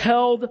was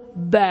held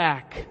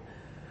back.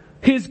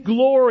 His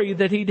glory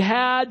that He'd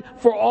had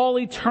for all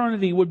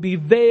eternity would be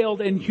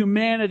veiled in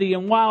humanity,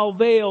 and while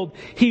veiled,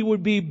 He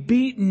would be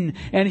beaten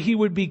and He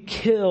would be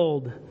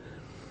killed.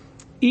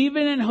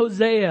 Even in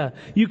Hosea,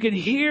 you can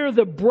hear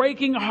the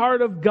breaking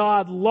heart of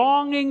God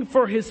longing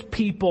for His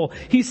people.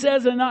 He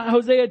says in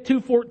Hosea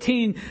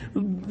 2:14,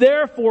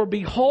 therefore,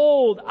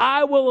 behold,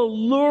 I will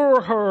allure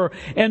her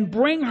and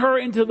bring her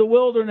into the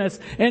wilderness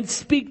and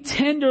speak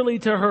tenderly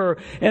to her.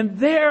 And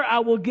there I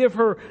will give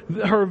her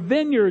her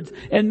vineyards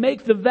and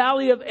make the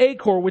valley of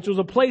Achor, which was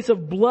a place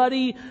of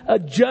bloody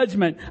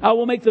judgment. I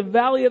will make the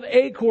valley of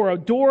Achor a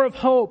door of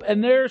hope,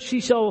 and there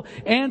she shall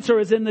answer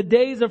as in the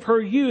days of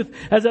her youth,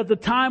 as at the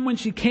time when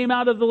she came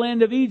out of the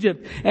land of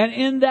Egypt. And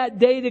in that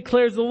day,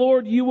 declares the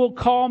Lord, you will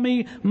call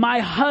me my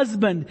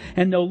husband,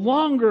 and no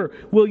longer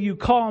will you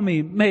call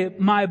me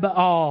my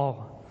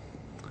Baal.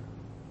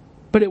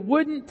 But it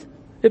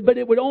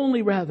would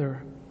only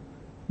rather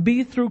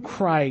be through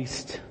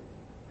Christ,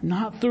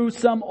 not through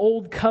some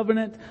old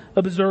covenant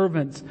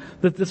observance,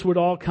 that this would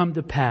all come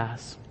to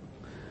pass.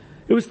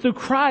 It was through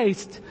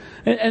Christ,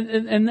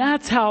 and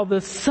that's how the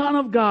Son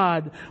of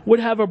God would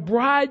have a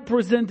bride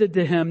presented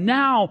to Him,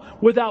 now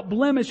without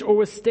blemish or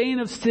with stain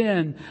of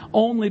sin,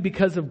 only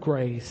because of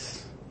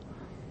grace.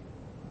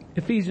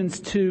 Ephesians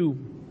 2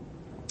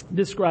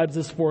 describes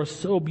this for us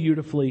so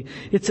beautifully.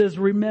 It says,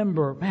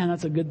 remember. Man,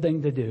 that's a good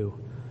thing to do.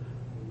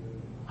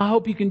 I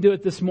hope you can do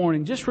it this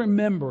morning. Just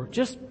remember.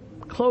 Just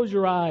close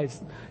your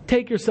eyes.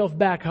 Take yourself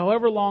back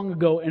however long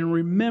ago and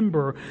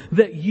remember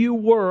that you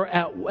were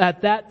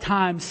at that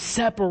time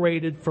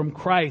separated from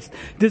Christ.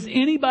 Does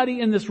anybody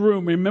in this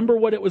room remember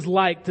what it was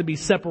like to be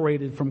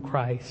separated from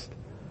Christ?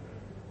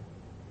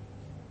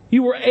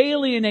 You were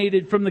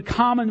alienated from the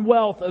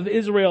commonwealth of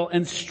Israel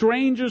and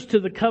strangers to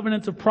the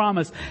covenants of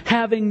promise,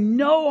 having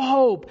no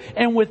hope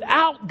and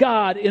without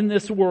God in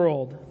this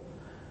world.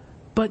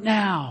 But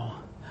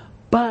now,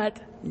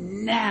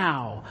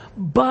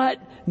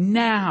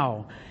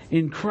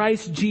 in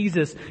Christ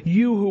Jesus,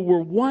 you who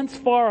were once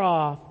far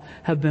off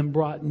have been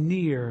brought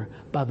near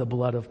by the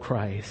blood of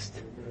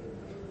Christ.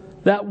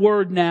 That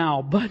word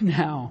now, but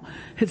now,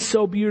 it's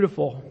so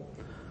beautiful.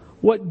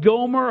 What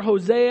Gomer,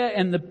 Hosea,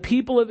 and the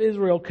people of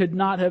Israel could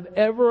not have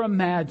ever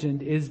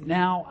imagined is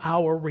now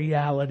our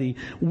reality.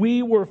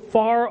 We were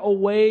far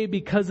away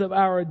because of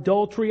our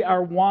adultery,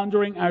 our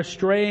wandering, our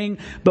straying,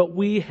 but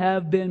we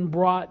have been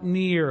brought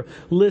near.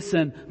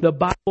 Listen, the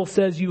Bible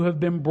says you have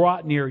been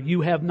brought near.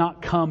 You have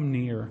not come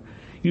near.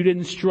 You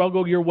didn't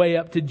struggle your way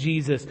up to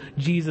Jesus.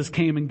 Jesus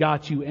came and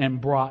got you and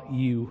brought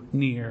you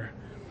near.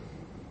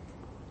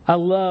 I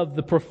love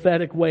the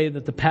prophetic way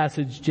that the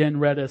passage Jen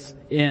read us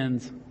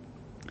ends.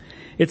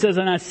 It says,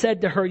 and I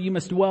said to her, you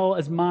must dwell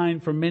as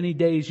mine for many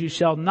days. You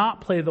shall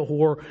not play the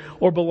whore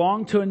or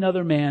belong to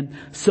another man.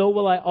 So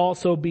will I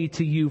also be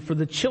to you. For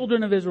the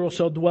children of Israel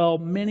shall dwell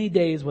many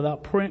days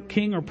without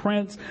king or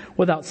prince,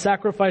 without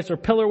sacrifice or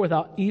pillar,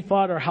 without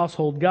ephod or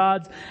household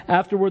gods.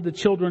 Afterward, the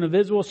children of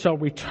Israel shall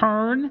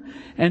return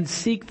and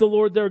seek the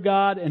Lord their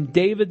God and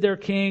David their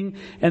king,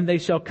 and they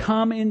shall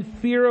come in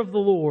fear of the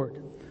Lord,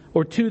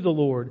 or to the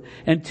Lord,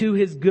 and to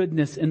His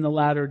goodness in the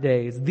latter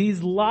days.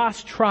 These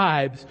lost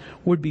tribes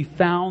would be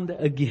found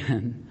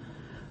again.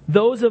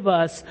 Those of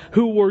us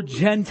who were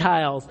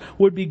Gentiles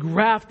would be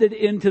grafted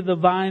into the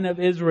vine of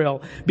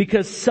Israel,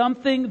 because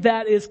something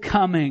that is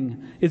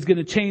coming is going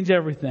to change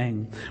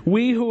everything.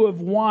 We who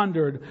have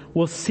wandered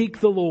will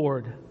seek the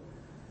Lord,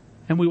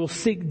 and we will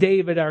seek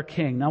David our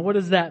king. Now what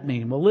does that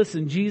mean? Well,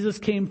 listen, Jesus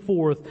came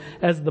forth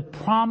as the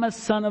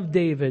promised son of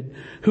David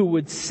who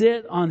would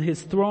sit on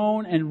His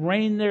throne and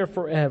reign there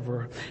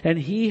forever. And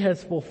He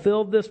has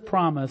fulfilled this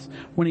promise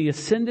when He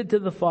ascended to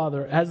the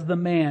Father as the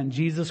man,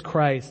 Jesus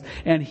Christ.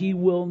 And He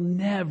will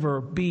never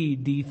be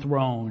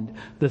dethroned.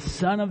 The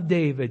Son of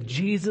David,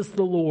 Jesus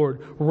the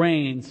Lord,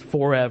 reigns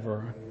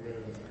forever.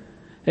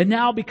 And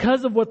now,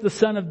 because of what the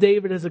Son of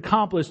David has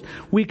accomplished,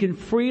 we can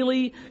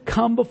freely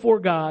come before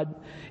God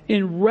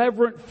in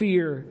reverent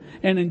fear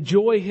and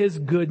enjoy His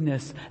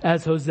goodness,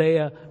 as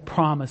Hosea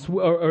promised,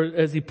 or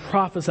as he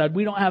prophesied.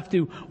 We don't have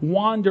to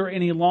wander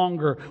any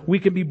longer. We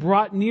can be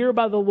brought near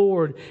by the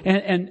Lord,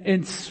 and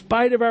in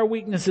spite of our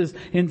weaknesses,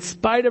 in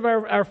spite of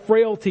our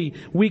frailty,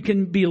 we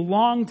can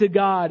belong to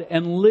God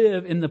and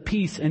live in the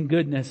peace and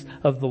goodness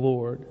of the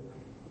Lord.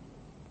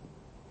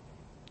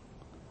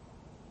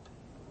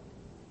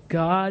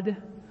 God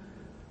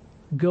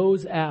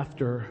goes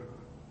after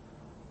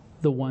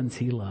the ones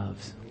He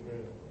loves.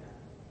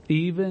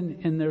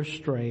 Even in their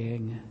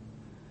straying,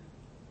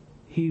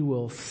 He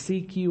will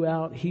seek you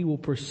out. He will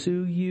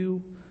pursue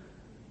you.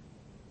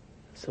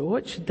 So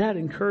what should that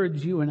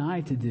encourage you and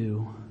I to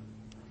do?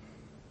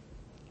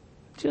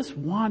 Just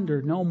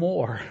wander no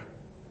more.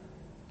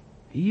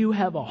 You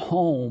have a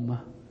home.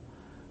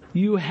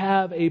 You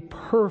have a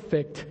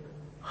perfect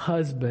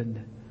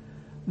husband.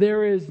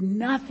 There is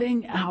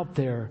nothing out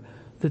there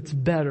that's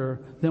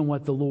better than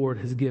what the Lord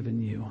has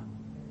given you.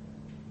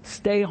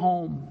 Stay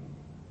home.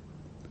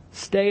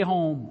 Stay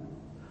home.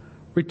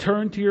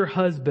 Return to your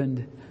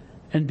husband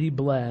and be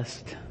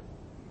blessed.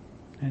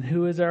 And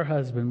who is our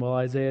husband? Well,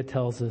 Isaiah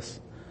tells us,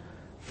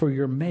 for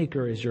your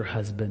Maker is your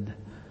husband.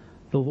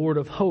 The Lord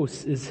of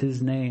hosts is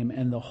His name,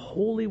 and the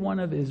Holy One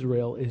of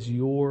Israel is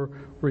your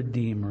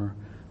Redeemer.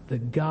 The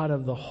God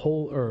of the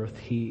whole earth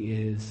He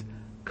is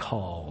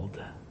called.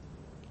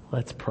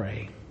 Let's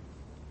pray.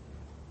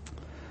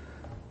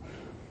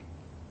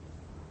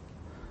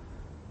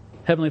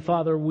 Heavenly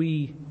Father,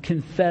 we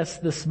confess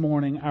this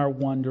morning our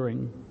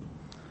wandering.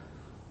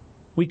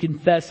 We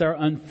confess our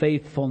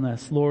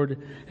unfaithfulness.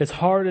 Lord, as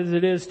hard as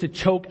it is to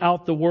choke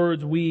out the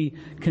words, we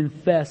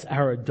confess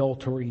our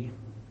adultery.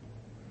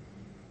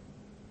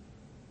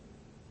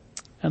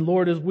 And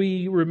Lord, as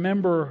we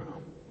remember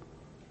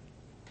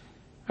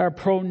our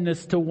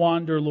proneness to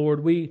wander,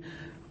 Lord, we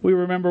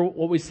remember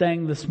what we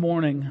sang this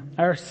morning.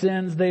 Our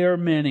sins, they are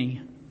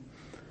many,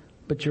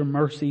 but your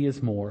mercy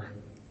is more.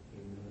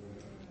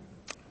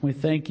 We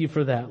thank you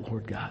for that,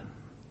 Lord God.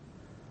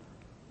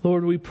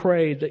 Lord, we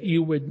pray that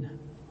you would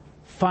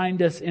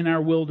find us in our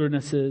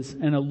wildernesses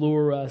and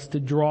allure us, to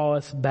draw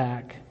us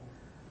back,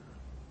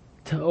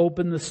 to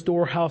open the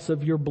storehouse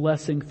of your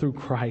blessing through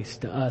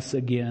Christ to us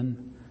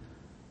again,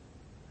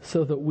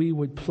 so that we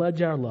would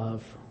pledge our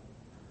love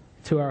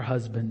to our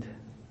husband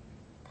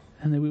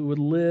and that we would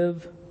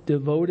live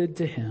devoted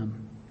to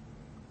Him.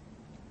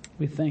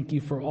 We thank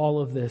you for all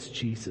of this,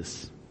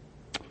 Jesus.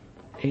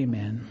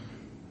 Amen.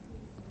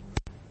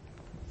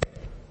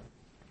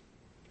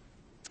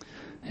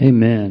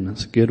 Amen.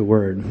 That's a good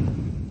word.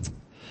 And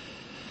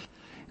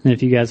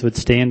if you guys would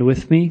stand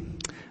with me,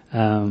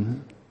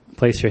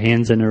 place your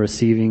hands in a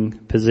receiving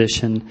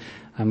position.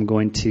 I'm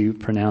going to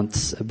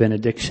pronounce a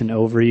benediction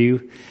over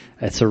you.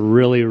 It's a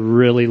really,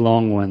 really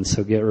long one,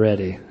 so get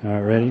ready. All right,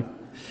 ready?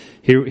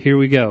 Here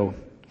we go.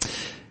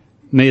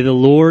 May the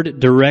Lord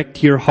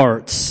direct your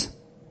hearts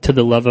to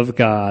the love of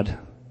God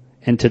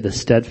and to the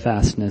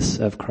steadfastness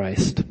of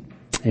Christ.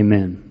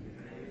 Amen.